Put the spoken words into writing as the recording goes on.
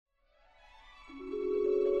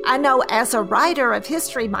I know as a writer of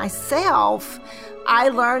history myself, I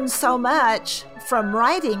learned so much from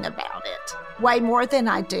writing about it, way more than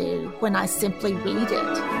I do when I simply read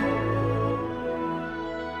it.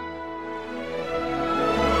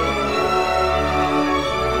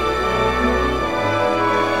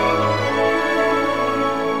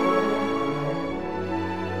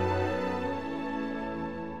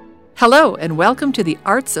 Hello, and welcome to the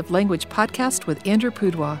Arts of Language podcast with Andrew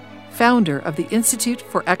Pudewa, founder of the Institute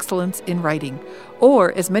for Excellence in Writing,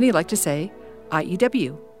 or as many like to say,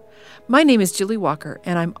 IEW. My name is Julie Walker,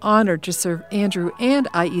 and I'm honored to serve Andrew and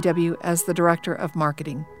IEW as the Director of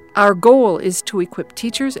Marketing. Our goal is to equip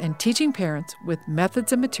teachers and teaching parents with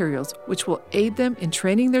methods and materials which will aid them in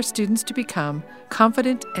training their students to become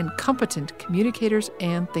confident and competent communicators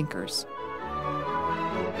and thinkers.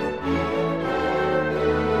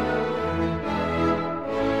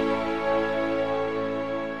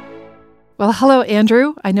 Well, hello,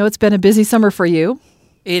 Andrew. I know it's been a busy summer for you.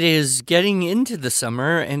 It is getting into the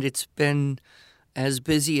summer, and it's been as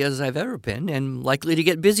busy as I've ever been and likely to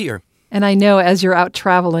get busier. And I know as you're out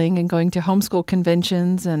traveling and going to homeschool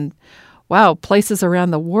conventions and, places around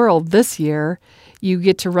the world this year, you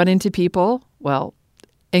get to run into people,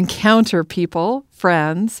 encounter people,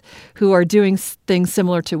 friends, who are doing things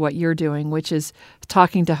similar to what you're doing, which is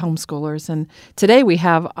talking to homeschoolers. And today we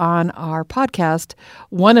have on our podcast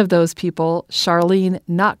one of those people, Charlene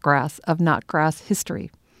Notgrass of Notgrass History.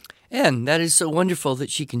 And that is so wonderful that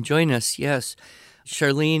she can join us. Yes,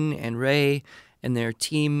 Charlene and Ray and their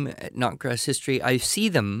team at Notgrass History, I see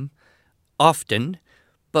them often,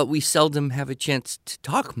 but we seldom have a chance to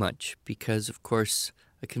talk much because, of course,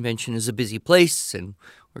 a convention is a busy place and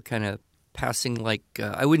we're kind of passing like,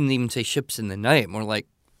 I wouldn't even say ships in the night, more like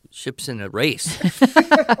ships in a race.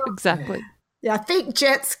 Exactly. Yeah, think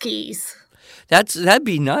jet skis. That'd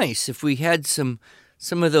be nice if we had some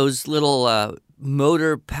of those little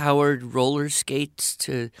motor-powered roller skates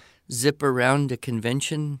to zip around a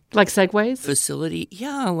convention. Like Segways? Facility.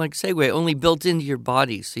 Yeah, like Segway, only built into your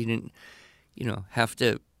body so you didn't, have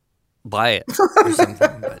to buy it or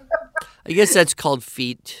something. But I guess that's called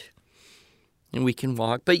feet. And we can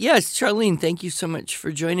walk. But yes, Charlene, thank you so much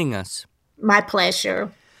for joining us. My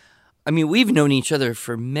pleasure. I mean, we've known each other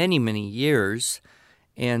for many, many years,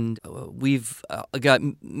 and we've got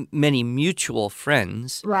many mutual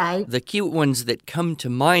friends. Right. The cute ones that come to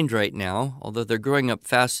mind right now, although they're growing up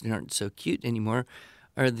fast and aren't so cute anymore,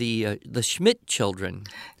 are the Schmidt children.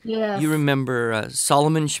 Yes. You remember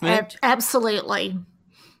Solomon Schmidt? Absolutely.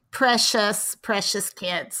 Precious, precious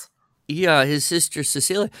kids. Yeah, his sister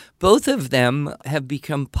Cecilia. Both of them have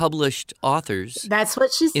become published authors. That's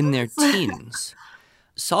what she said. In their teens.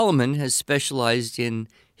 Solomon has specialized in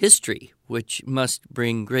history, which must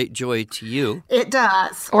bring great joy to you. It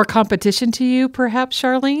does. Or competition to you, perhaps,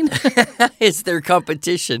 Charlene? It's their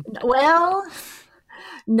competition. Well,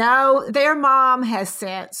 no, their mom has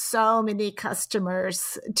sent so many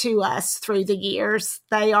customers to us through the years.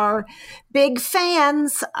 They are big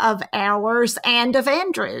fans of ours and of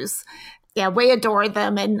Andrew's. Yeah, we adore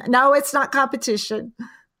them. And no, it's not competition.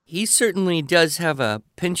 He certainly does have a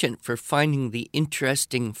penchant for finding the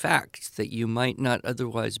interesting facts that you might not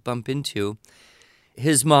otherwise bump into.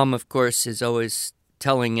 His mom, of course, is always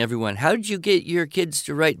telling everyone, how did you get your kids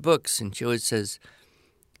to write books? And she always says,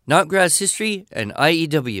 Notgrass History and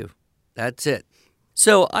IEW. That's it.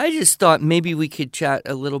 So I just thought maybe we could chat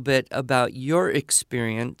a little bit about your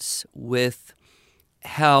experience with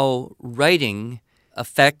how writing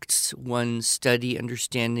affects one's study,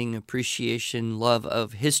 understanding, appreciation, love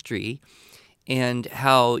of history, and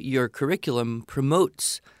how your curriculum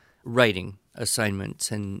promotes writing assignments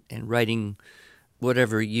and writing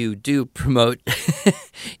whatever you do promote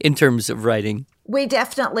in terms of writing. We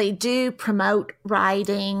definitely do promote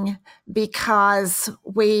writing because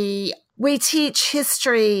we teach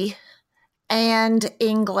history and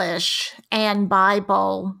English and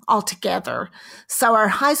Bible all together. So our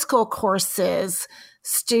high school courses,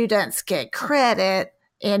 students get credit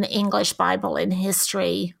in English, Bible, and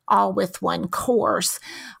history all with one course.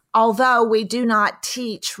 Although we do not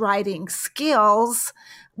teach writing skills,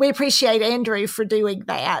 we appreciate Andrew for doing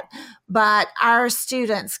that. But our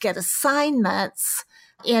students get assignments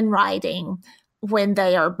in writing when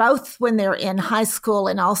they're in high school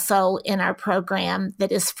and also in our program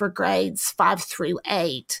that is for grades 5 through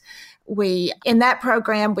 8. In that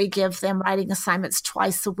program, we give them writing assignments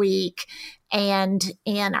twice a week. And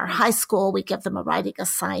in our high school, we give them a writing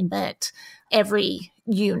assignment every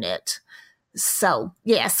unit. So,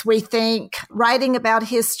 yes, we think writing about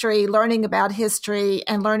history, learning about history,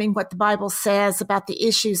 and learning what the Bible says about the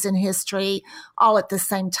issues in history all at the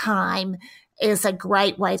same time is a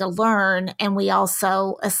great way to learn. And we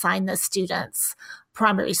also assign the students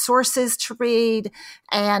primary sources to read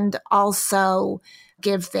and also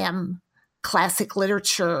give them classic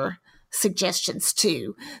literature suggestions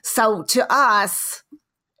too. So to us,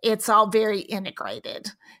 it's all very integrated,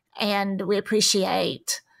 and we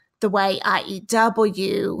appreciate the way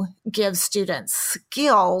IEW gives students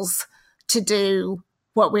skills to do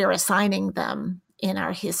what we're assigning them in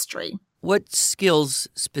our history. What skills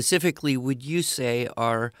specifically would you say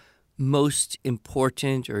are most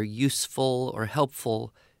important or useful or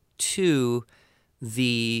helpful to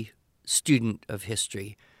the student of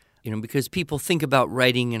history? Because people think about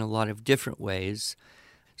writing in a lot of different ways.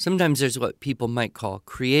 Sometimes there's what people might call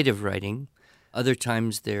creative writing. Other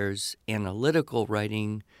times there's analytical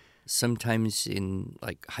writing. Sometimes in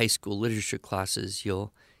like high school literature classes,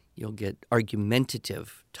 you'll get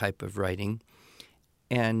argumentative type of writing.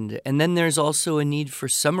 And then there's also a need for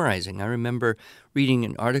summarizing. I remember reading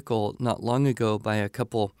an article not long ago by a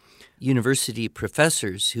couple university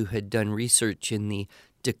professors who had done research in the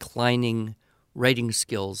declining writing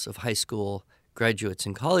skills of high school graduates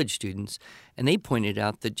and college students, and they pointed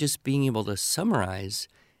out that just being able to summarize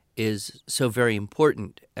is so very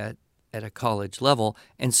important at a college level,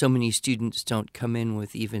 and so many students don't come in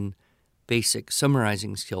with even basic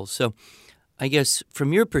summarizing skills. So I guess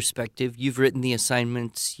from your perspective, you've written the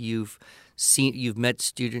assignments, you've met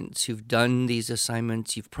students who've done these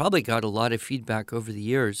assignments, you've probably got a lot of feedback over the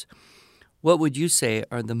years. What would you say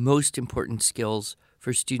are the most important skills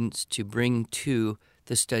for students to bring to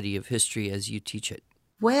the study of history as you teach it?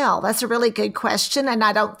 Well, that's a really good question, and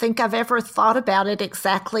I don't think I've ever thought about it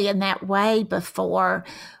exactly in that way before.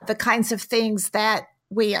 The kinds of things that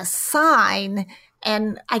we assign,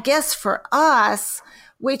 and I guess for us,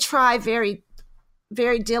 we try very,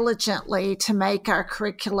 very diligently to make our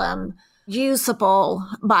curriculum usable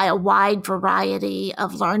by a wide variety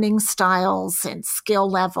of learning styles and skill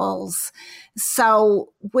levels.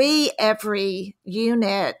 So we, every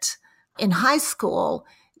unit in high school,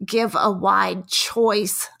 give a wide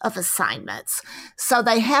choice of assignments. So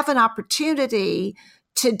they have an opportunity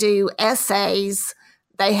to do essays.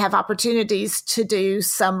 They have opportunities to do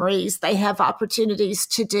summaries. They have opportunities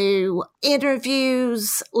to do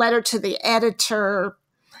interviews, letter to the editor,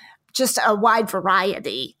 just a wide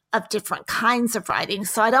variety of different kinds of writing.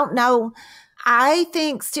 So I don't know. I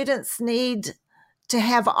think students need to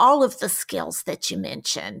have all of the skills that you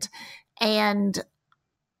mentioned. And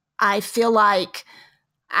I feel like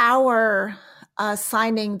our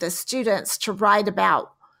assigning the students to write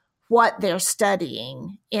about what they're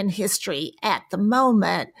studying in history at the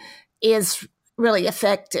moment is really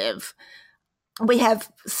effective. We have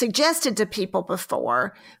suggested to people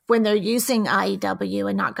before, when they're using IEW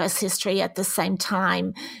and Notgrass history at the same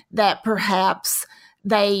time, that perhaps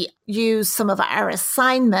they use some of our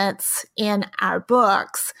assignments in our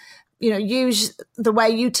books. Use the way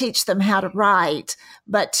you teach them how to write,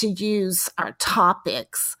 but to use our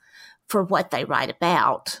topics for what they write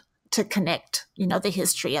about to connect, the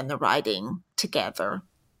history and the writing together.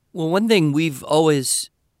 Well, one thing we've always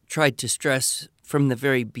tried to stress from the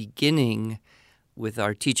very beginning with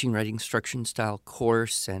our teaching writing structure and style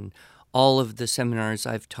course and all of the seminars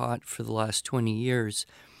I've taught for the last 20 years,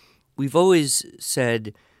 we've always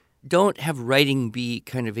said, don't have writing be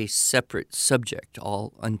kind of a separate subject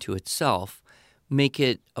all unto itself. Make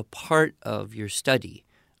it a part of your study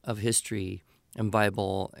of history and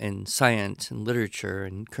Bible and science and literature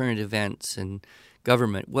and current events and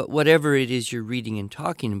government. Whatever it is you're reading and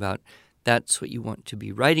talking about, that's what you want to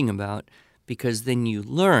be writing about, because then you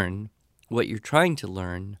learn what you're trying to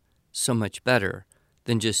learn so much better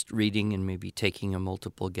than just reading and maybe taking a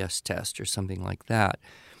multiple guess test or something like that.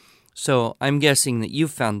 So I'm guessing that you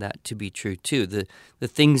found that to be true too. The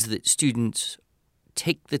things that students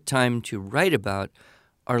take the time to write about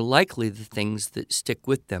are likely the things that stick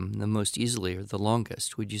with them the most easily or the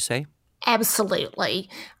longest, would you say? Absolutely.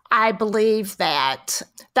 I believe that.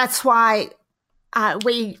 That's why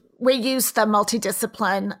we use the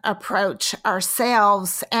multidiscipline approach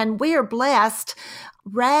ourselves, and we are blessed.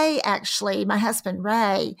 Ray, actually, my husband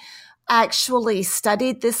Ray, actually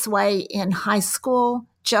studied this way in high school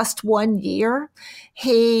just 1 year.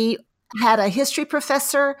 He had a history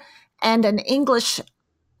professor and an English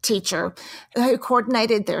teacher who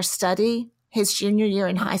coordinated their study his junior year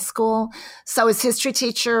in high school. So his history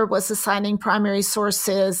teacher was assigning primary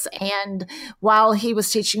sources, and while he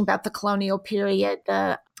was teaching about the colonial period,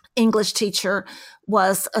 the English teacher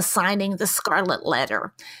was assigning the scarlet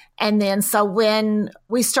letter. And then so when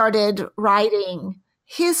we started writing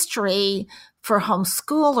history for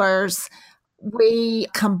homeschoolers, we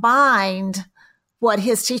combined what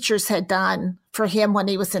his teachers had done for him when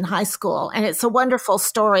he was in high school. And it's a wonderful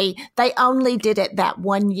story. They only did it that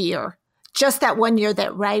one year, just that one year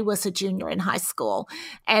that Ray was a junior in high school.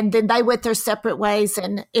 And then they went their separate ways.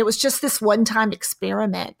 And it was just this one-time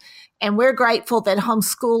experiment. And we're grateful that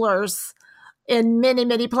homeschoolers in many,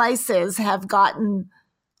 many places have gotten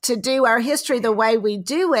to do our history the way we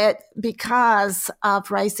do it because of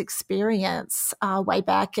Ray's experience way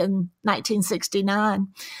back in 1969.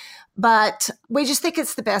 But we just think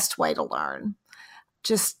it's the best way to learn.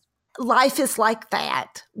 Just life is like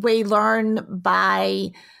that. We learn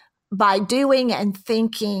by doing and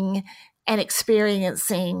thinking and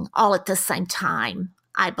experiencing all at the same time,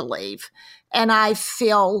 I believe. And I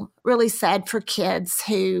feel really sad for kids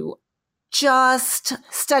who just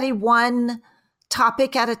study one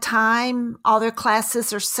topic at a time. All their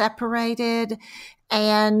classes are separated,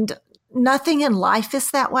 and nothing in life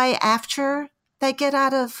is that way after they get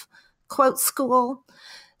out of, quote, school.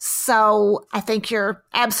 So I think you're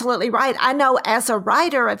absolutely right. I know as a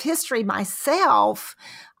writer of history myself,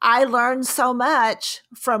 I learned so much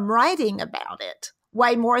from writing about it,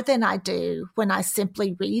 way more than I do when I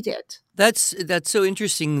simply read it. That's so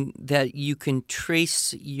interesting that you can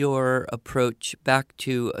trace your approach back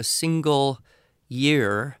to a single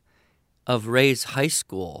year of Ray's high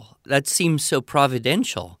school. That seems so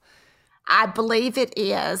providential. I believe it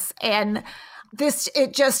is. And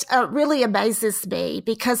it just really amazes me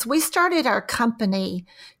because we started our company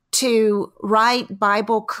to write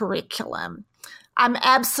Bible curriculum. I'm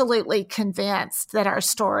absolutely convinced that our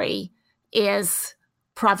story is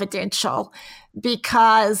providential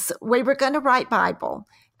because we were going to write Bible.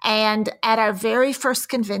 And at our very first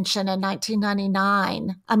convention in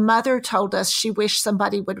 1999, a mother told us she wished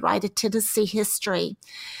somebody would write a Tennessee history.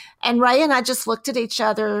 And Ray and I just looked at each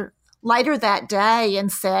other later that day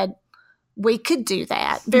and said, we could do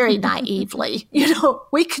that very naively.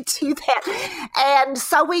 We could do that. And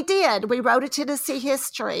so we did. We wrote a Tennessee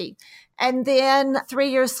history. And then 3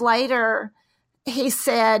 years later, he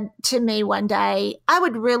said to me one day, I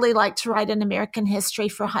would really like to write an American history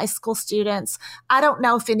for high school students. I don't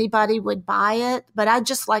know if anybody would buy it, but I'd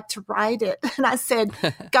just like to write it. And I said,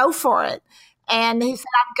 go for it. And he said,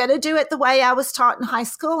 I'm going to do it the way I was taught in high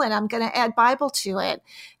school, and I'm going to add Bible to it.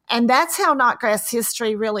 And that's how Notgrass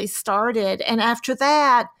history really started. And after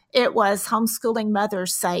that, it was homeschooling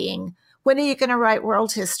mothers saying, when are you going to write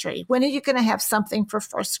world history? When are you going to have something for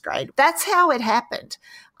first grade? That's how it happened.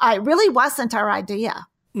 It really wasn't our idea.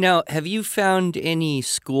 Now, have you found any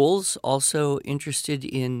schools also interested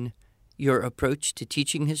in your approach to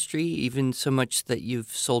teaching history, even so much that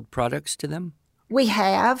you've sold products to them? We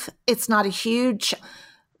have. It's not a huge,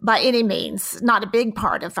 by any means, not a big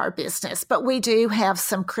part of our business, but we do have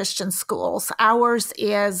some Christian schools. Ours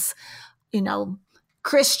is,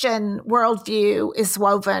 Christian worldview is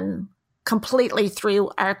woven completely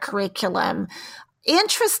through our curriculum.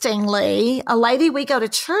 Interestingly, a lady we go to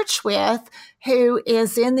church with who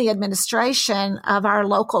is in the administration of our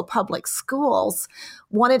local public schools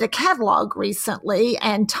wanted a catalog recently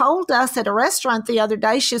and told us at a restaurant the other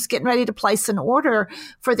day she was getting ready to place an order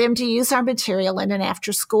for them to use our material in an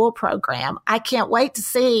after-school program. I can't wait to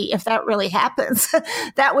see if that really happens.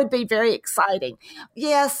 That would be very exciting.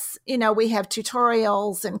 Yes, we have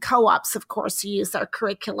tutorials and co-ops, of course, who use our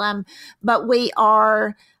curriculum, but we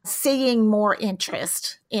are seeing more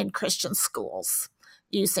interest in Christian schools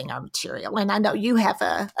using our material. And I know you have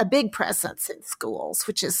a big presence in schools,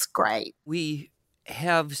 which is great. We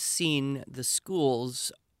have seen the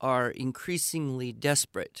schools are increasingly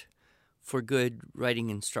desperate for good writing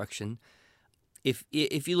instruction. If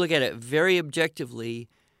you look at it very objectively,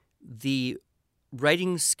 the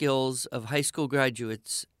writing skills of high school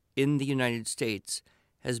graduates in the United States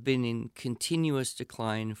has been in continuous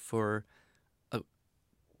decline for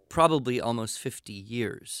probably almost 50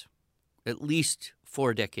 years, at least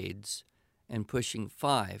 4 decades and pushing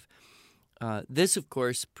 5. This, of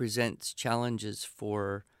course, presents challenges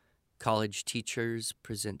for college teachers,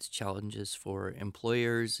 presents challenges for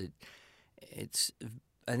employers. It's,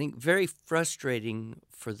 I think, very frustrating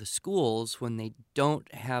for the schools when they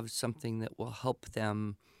don't have something that will help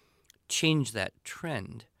them change that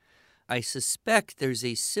trend. I suspect there's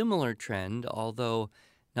a similar trend, although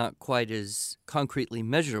not quite as concretely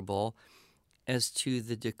measurable, as to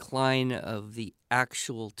the decline of the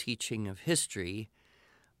actual teaching of history,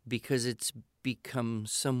 because it's become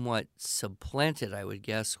somewhat supplanted, I would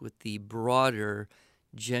guess, with the broader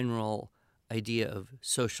general idea of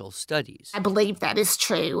social studies. I believe that is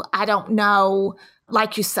true. I don't know,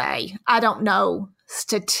 like you say, I don't know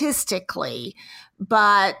statistically,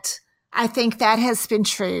 but I think that has been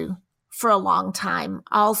true for a long time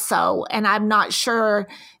also. And I'm not sure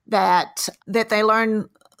that they learn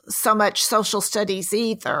so much social studies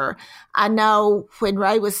either. I know when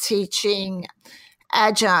Ray was teaching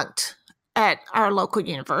adjunct at our local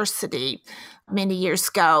university many years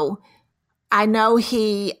ago, I know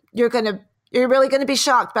you're really going to be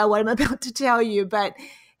shocked by what I'm about to tell you, but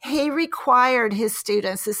he required his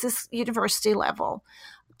students, this is university level,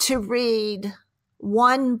 to read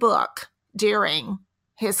one book during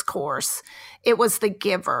his course. It was The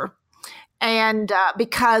Giver. And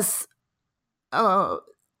because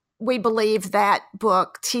we believe that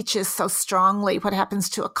book teaches so strongly what happens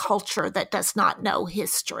to a culture that does not know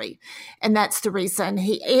history. And that's the reason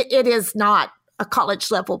it is not a college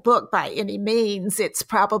level book by any means. It's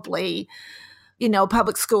probably,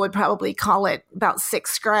 public school would probably call it about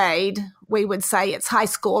sixth grade. We would say it's high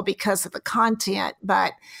school because of the content.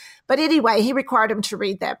 But anyway, he required him to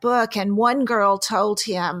read that book. And one girl told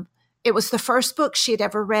him it was the first book she'd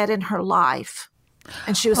ever read in her life.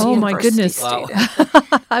 And she was a university student.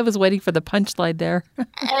 Wow. I was waiting for the punchline there.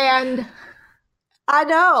 And I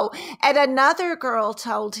know. And another girl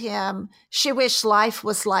told him she wished life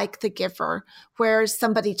was like The Giver, where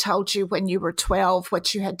somebody told you when you were 12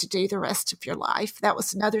 what you had to do the rest of your life. That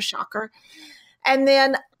was another shocker. And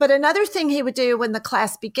then, but another thing he would do when the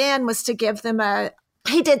class began was to give them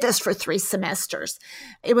he did this for 3 semesters.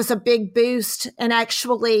 It was a big boost. And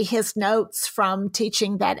actually, his notes from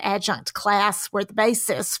teaching that adjunct class were the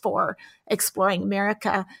basis for Exploring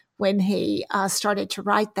America when he started to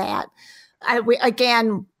write that.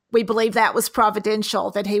 We believe that was providential,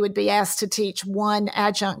 that he would be asked to teach one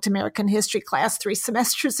adjunct American history class 3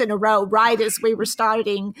 semesters in a row, right as we were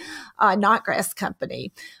starting Notgrass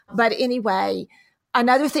Company. But anyway,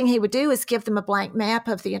 another thing he would do is give them a blank map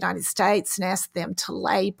of the United States and ask them to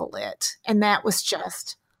label it. And that was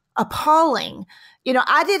just appalling.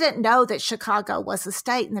 I didn't know that Chicago was a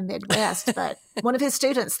state in the Midwest, but one of his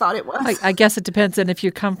students thought it was. I guess it depends on if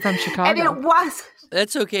you come from Chicago. And it was.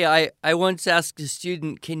 That's okay. I once asked a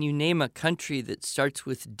student, can you name a country that starts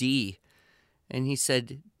with D? And he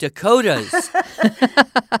said, Dakotas.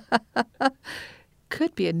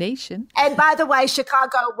 Could be a nation. And by the way,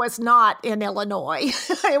 Chicago was not in Illinois.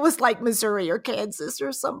 It was like Missouri or Kansas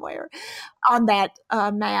or somewhere on that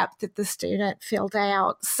map that the student filled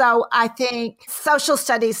out. So I think social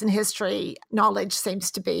studies and history knowledge seems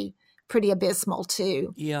to be pretty abysmal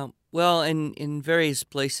too. Yeah. Well, and in various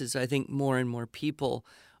places, I think more and more people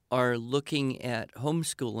are looking at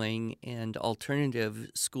homeschooling and alternative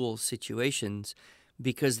school situations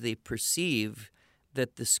because they perceive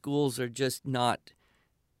that the schools are just not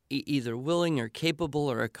either willing or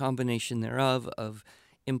capable or a combination thereof of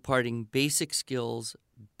imparting basic skills,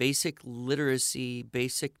 basic literacy,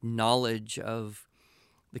 basic knowledge of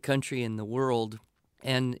the country and the world.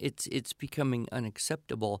 And it's becoming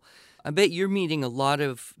unacceptable. I bet you're meeting a lot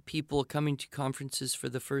of people coming to conferences for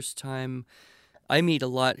the first time. I meet a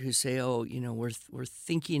lot who say, we're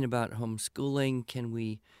thinking about homeschooling. Can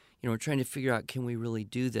we, we're trying to figure out, can we really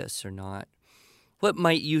do this or not? What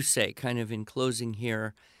might you say, kind of in closing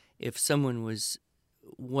here, if someone was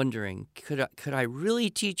wondering, could I really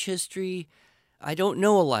teach history? I don't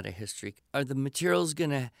know a lot of history. Are the materials going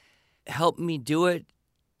to help me do it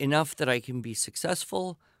enough that I can be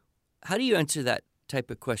successful? How do you answer that type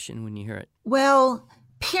of question when you hear it? Well,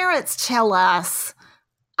 parents tell us,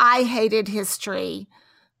 I hated history,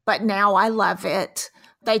 but now I love it.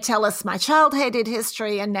 They tell us my child hated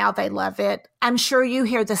history and now they love it. I'm sure you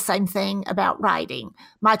hear the same thing about writing.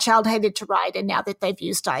 My child hated to write and now that they've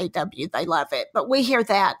used IEW, they love it. But we hear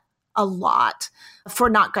that a lot for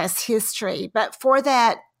Notgrass history. But for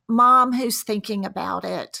that mom who's thinking about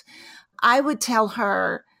it, I would tell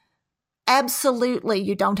her, absolutely,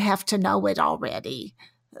 you don't have to know it already.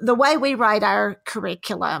 The way we write our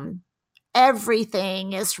curriculum,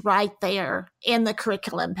 everything is right there in the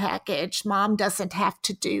curriculum package. Mom doesn't have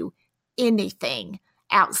to do anything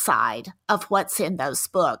outside of what's in those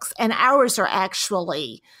books. And ours are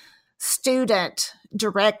actually student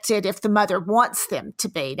directed if the mother wants them to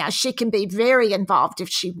be. Now, she can be very involved if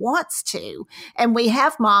she wants to. And we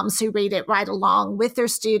have moms who read it right along with their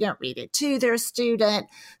student, read it to their student,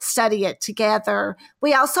 study it together.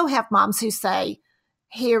 We also have moms who say,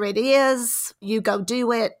 here it is, you go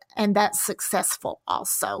do it, and that's successful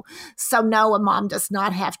also. So no, a mom does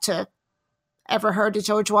not have to ever heard of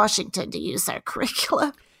George Washington to use our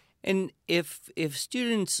curriculum. And if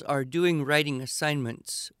students are doing writing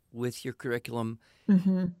assignments with your curriculum,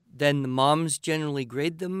 then the moms generally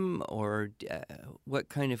grade them, or what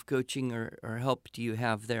kind of coaching or help do you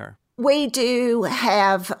have there? We do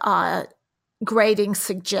have grading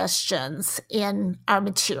suggestions in our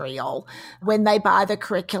material. When they buy the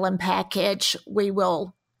curriculum package, we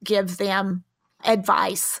will give them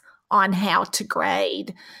advice on how to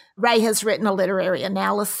grade. Ray has written a literary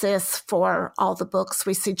analysis for all the books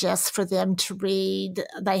we suggest for them to read.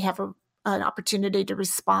 They have an opportunity to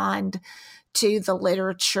respond to the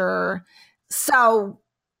literature. So,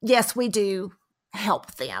 yes, we do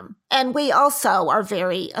help them. And we also are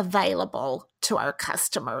very available to our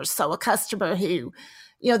customers. So a customer who,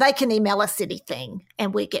 they can email us anything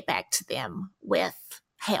and we get back to them with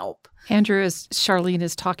help. Andrew, as Charlene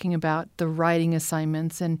is talking about the writing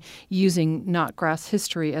assignments and using Notgrass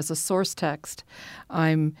history as a source text,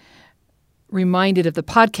 I'm reminded of the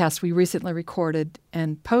podcast we recently recorded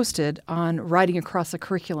and posted on writing across a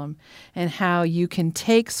curriculum and how you can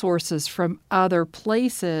take sources from other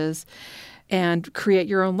places and create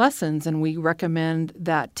your own lessons. And we recommend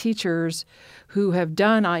that teachers who have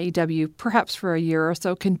done IEW perhaps for a year or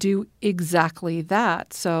so can do exactly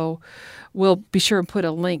that. So we'll be sure and put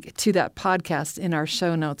a link to that podcast in our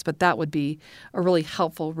show notes, but that would be a really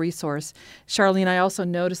helpful resource. Charlene, I also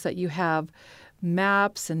noticed that you have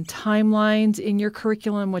maps and timelines in your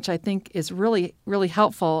curriculum, which I think is really, really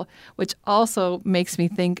helpful, which also makes me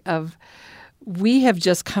think of, we have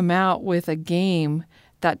just come out with a game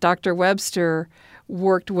that Dr. Webster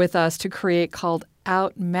worked with us to create called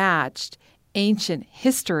Outmatched Ancient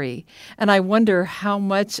History. And I wonder how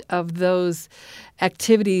much of those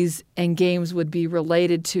activities and games would be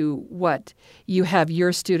related to what you have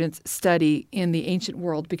your students study in the ancient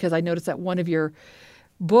world, because I noticed that one of your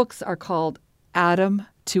books are called Adam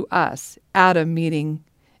to Us. Adam meaning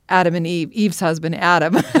Adam and Eve, Eve's husband,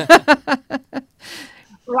 Adam.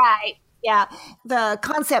 Right. Yeah. The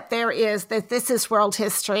concept there is that this is world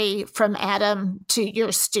history from Adam to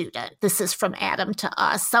your student. This is from Adam to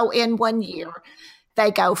us. So in 1 year,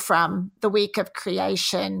 they go from the week of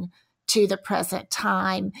creation to the present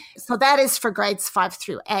time. So that is for grades 5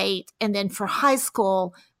 through 8. And then for high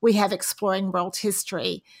school, we have Exploring World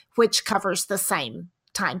History, which covers the same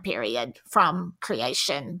time period from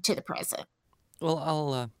creation to the present.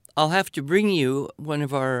 Well, I'll have to bring you one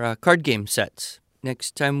of our card game sets.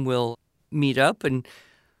 Next time we'll meet up and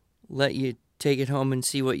let you take it home and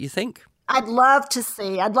see what you think. I'd love to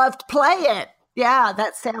play it. Yeah,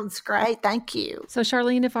 that sounds great. Thank you. So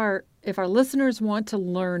Charlene, if our listeners want to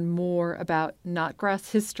learn more about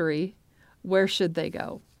Notgrass history, where should they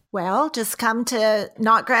go? Well, just come to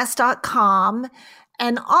notgrass.com.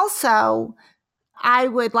 And also, I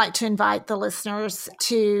would like to invite the listeners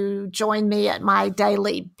to join me at my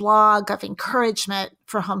daily blog of encouragement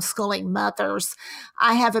for homeschooling mothers.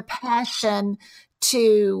 I have a passion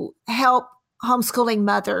to help homeschooling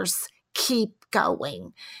mothers keep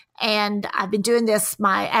going. And I've been doing this,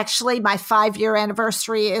 my 5-year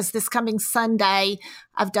anniversary is this coming Sunday.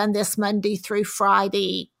 I've done this Monday through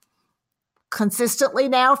Friday consistently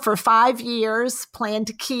now for 5 years, plan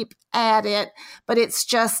to keep at it, but it's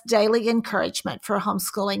just daily encouragement for a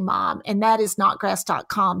homeschooling mom. And that is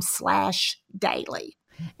notgrass.com/daily.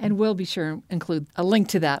 And we'll be sure to include a link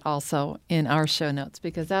to that also in our show notes,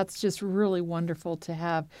 because that's just really wonderful to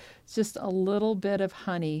have just a little bit of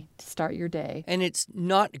honey to start your day. And it's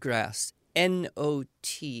Notgrass, Notgrass,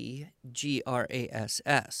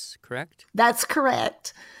 correct? That's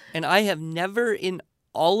correct. And I have never in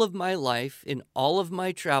all of my life, in all of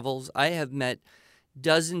my travels, I have met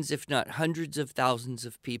dozens, if not hundreds of thousands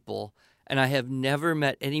of people, and I have never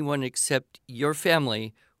met anyone except your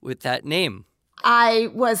family with that name.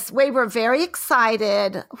 We were very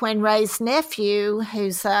excited when Ray's nephew,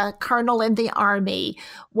 who's a colonel in the Army,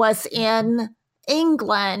 was in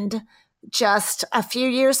England just a few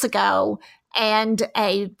years ago, and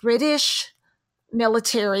a British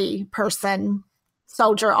military person,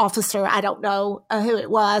 soldier, officer, I don't know who it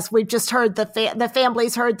was. We've just heard the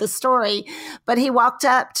family's heard the story, but he walked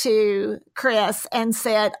up to Chris and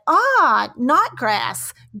said,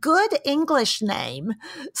 Notgrass, good English name.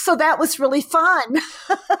 So that was really fun.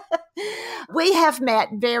 We have met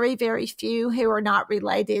very, very few who are not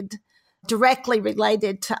directly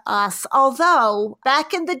related to us. Although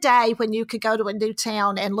back in the day when you could go to a new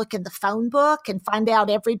town and look in the phone book and find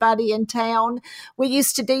out everybody in town, we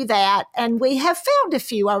used to do that. And we have found a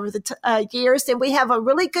few over the years. And we have a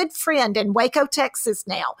really good friend in Waco, Texas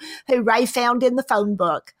now, who Ray found in the phone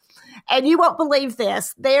book. And you won't believe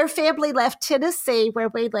this. Their family left Tennessee, where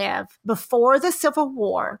we live, before the Civil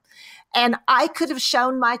War. And I could have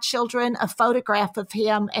shown my children a photograph of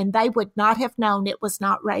him, and they would not have known it was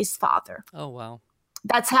not Ray's father. Oh, wow.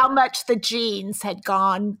 That's how much the genes had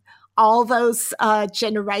gone. All those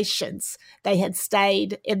generations, they had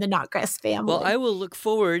stayed in the Notgrass family. Well, I will look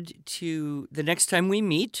forward to the next time we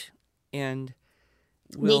meet, and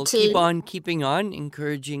we'll keep on keeping on,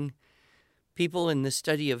 encouraging people in the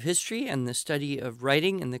study of history and the study of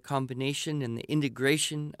writing and the combination and the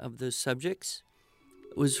integration of those subjects.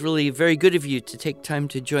 It was really very good of you to take time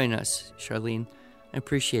to join us, Charlene. I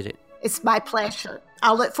appreciate it. It's my pleasure.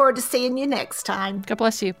 I'll look forward to seeing you next time. God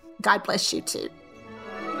bless you. God bless you too.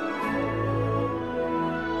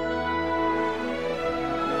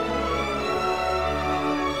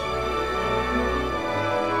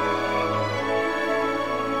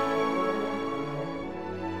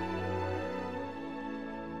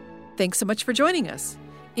 Thanks so much for joining us.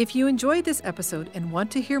 If you enjoyed this episode and want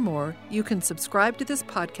to hear more, you can subscribe to this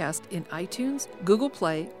podcast in iTunes, Google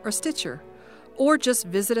Play, or Stitcher, or just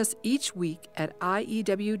visit us each week at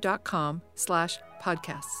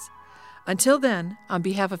iew.com/podcasts. Until then, on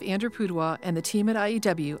behalf of Andrew Pudewa and the team at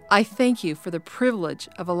IEW, I thank you for the privilege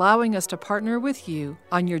of allowing us to partner with you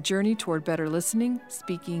on your journey toward better listening,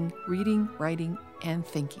 speaking, reading, writing, and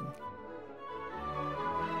thinking.